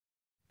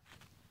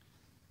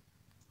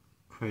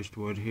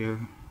Christwood here,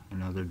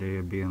 another day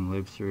of being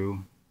lived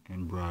through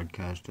and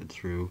broadcasted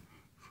through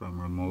from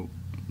remote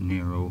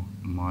neuro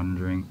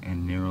monitoring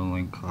and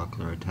Neuralink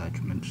cochlear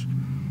attachments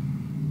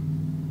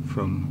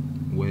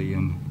from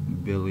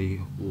William Billy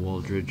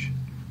Wooldridge,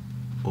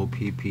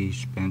 O.p.p.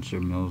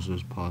 Spencer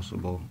Mills's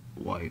possible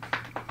wife.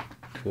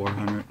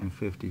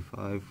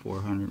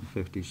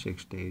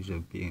 456 days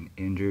of being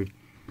injured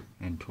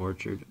and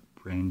tortured,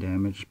 brain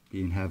damage,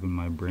 having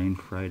my brain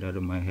fried out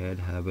of my head,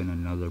 having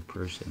another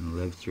person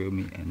live through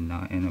me, and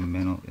not in a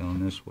mental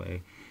illness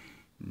way,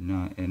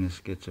 not in a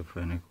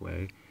schizophrenic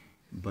way,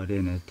 but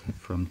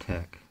from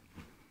tech.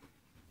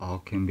 All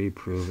can be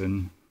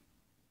proven.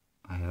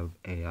 I have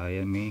AI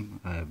in me.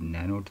 I have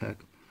nanotech,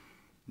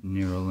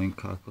 Neuralink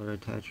cochlear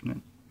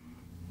attachment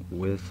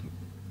with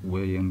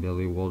William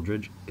Billy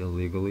Wooldridge,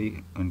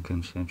 illegally,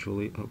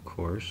 unconsensually, of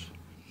course.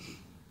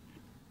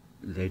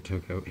 They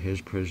took out his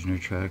prisoner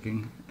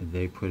tracking.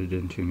 They put it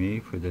into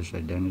me for this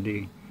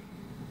identity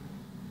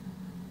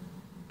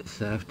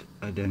theft,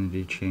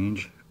 identity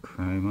change,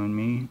 crime on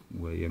me.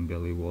 William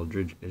Billy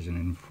Wooldridge is an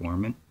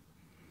informant.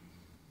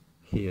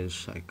 He is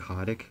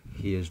psychotic.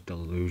 He is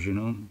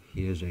delusional.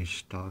 He is a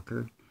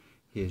stalker.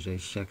 He is a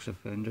sex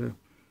offender.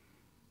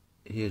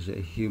 He is a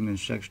human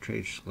sex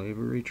trade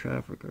slavery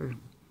trafficker.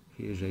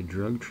 He is a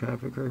drug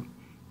trafficker.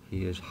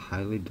 He is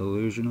highly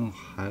delusional,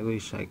 highly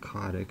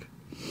psychotic.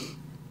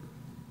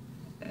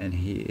 And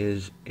he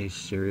is a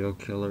serial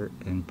killer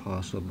and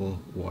possible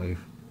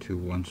wife to,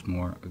 once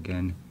more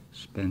again,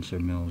 Spencer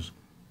Mills,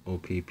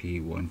 O.p.p.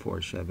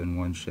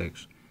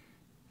 14716,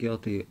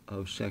 guilty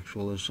of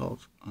sexual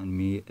assault on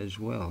me as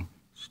well.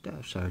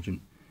 Staff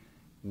Sergeant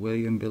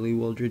William Billy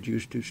Wooldridge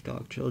used to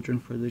stalk children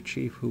for the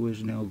chief who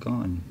is now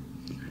gone.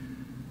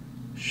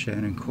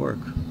 Shannon Cork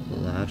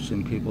laughs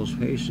in people's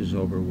faces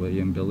over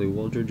William Billy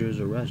Wooldridge's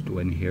arrest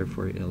when here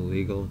for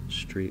illegal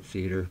street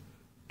theater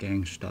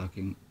gang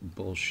stalking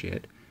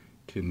bullshit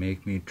to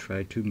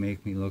try to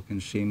make me look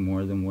and seem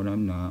more than what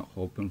I'm not,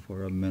 hoping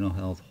for a mental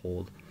health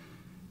hold,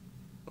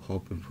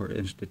 hoping for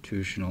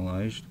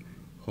institutionalized,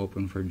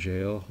 hoping for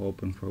jail,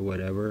 hoping for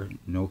whatever,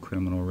 no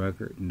criminal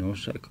record, no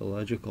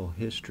psychological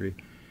history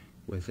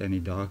with any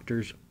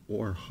doctors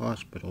or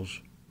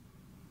hospitals,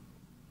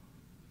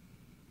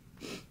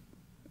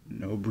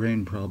 no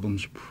brain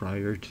problems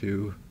prior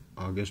to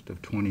August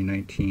of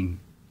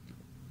 2019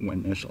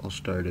 when this all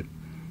started.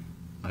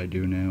 I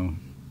do now.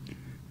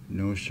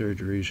 No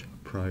surgeries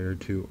prior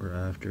to or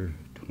after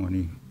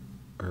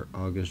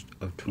August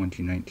of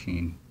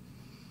 2019.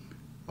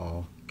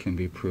 All can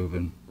be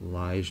proven.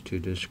 Lies to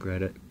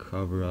discredit,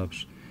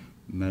 cover-ups,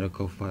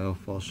 medical file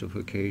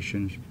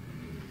falsifications,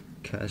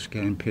 CAT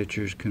scan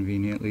pictures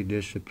conveniently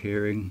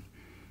disappearing,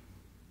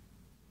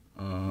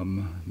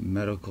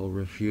 medical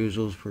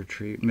refusals for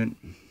treatment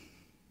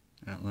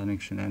at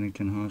Lennox and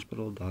Addington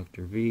Hospital,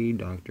 Dr. V,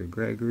 Dr.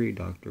 Gregory,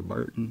 Dr.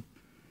 Barton.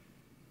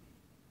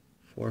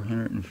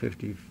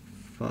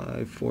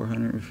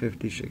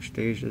 456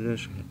 days of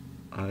this,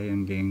 I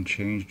am being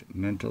changed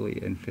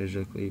mentally and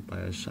physically by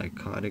a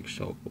psychotic,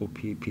 so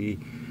O.p.p.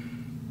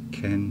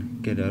 can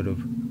get out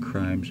of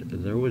crimes.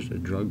 There was a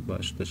drug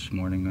bust this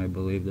morning. I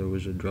believe there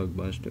was a drug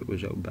bust. It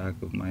was out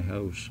back of my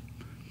house.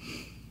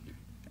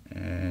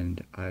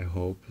 And I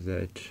hope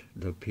that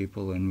the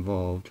people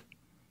involved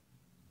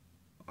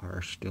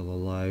are still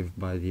alive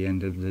by the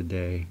end of the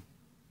day.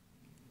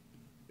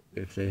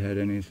 If they had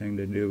anything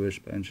to do with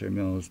Spencer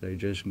Mills, they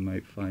just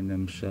might find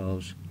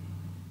themselves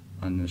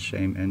on the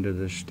same end of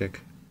the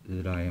stick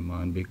that I am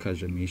on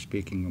because of me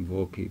speaking of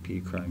O.p.p.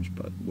 crimes,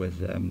 but with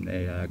them,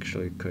 they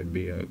actually could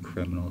be a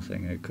criminal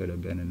thing. It could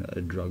have been a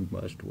drug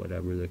bust,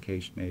 whatever the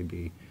case may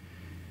be.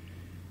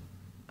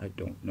 I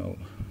don't know.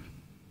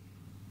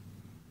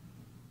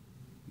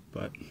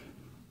 But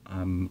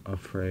I'm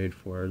afraid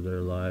for their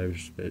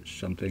lives that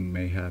something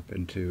may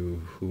happen to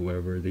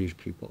whoever these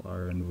people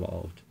are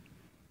involved.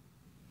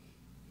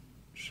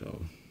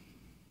 So,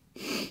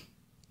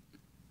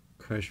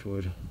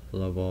 Christwood,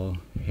 love all,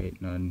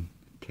 hate none,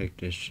 take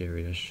this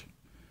serious.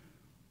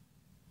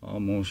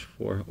 Almost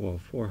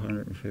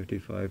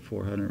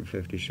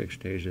 456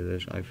 days of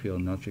this, I feel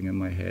nothing in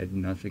my head,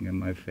 nothing in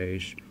my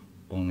face,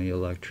 only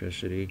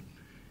electricity,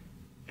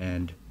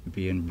 and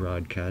being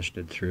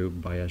broadcasted through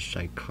by a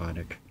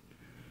psychotic,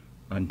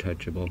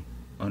 untouchable,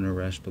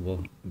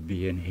 unarrestable,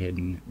 being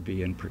hidden,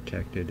 being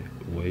protected,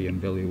 William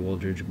Billy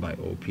Wooldridge by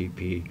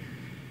O.p.p.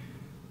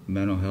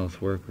 Mental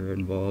health worker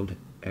involved,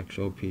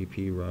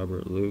 ex-O.p.p.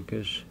 Robert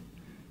Lucas,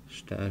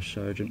 Staff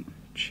Sergeant,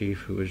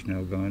 Chief who is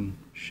now gone,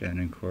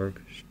 Shannon Cork,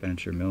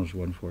 Spencer Mills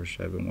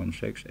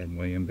 14716, and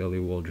William Billy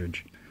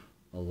Wooldridge,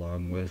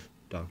 along with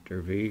Dr.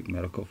 V,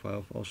 medical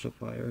file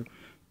falsifier,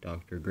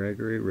 Dr.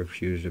 Gregory,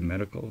 refused a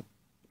medical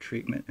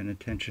treatment and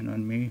attention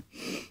on me,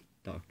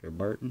 Dr.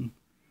 Barton,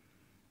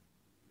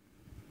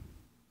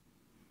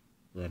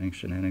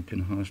 Lennox and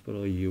Addington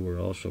Hospital, you were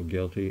also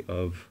guilty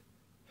of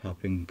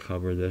helping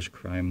cover this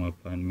crime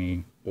up on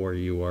me, or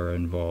you are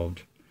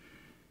involved.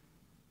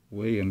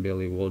 William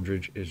Billy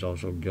Wooldridge is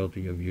also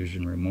guilty of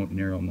using remote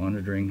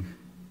neuromonitoring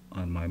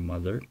on my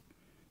mother,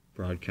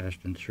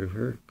 broadcasting through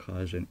her,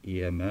 causing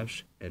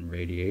EMFs and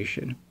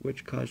radiation,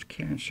 which cause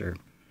cancer.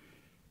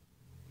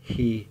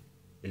 He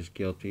is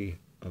guilty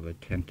of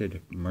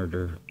attempted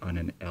murder on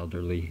an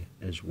elderly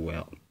as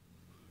well.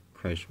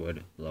 Christ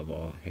would love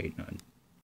all, hate none.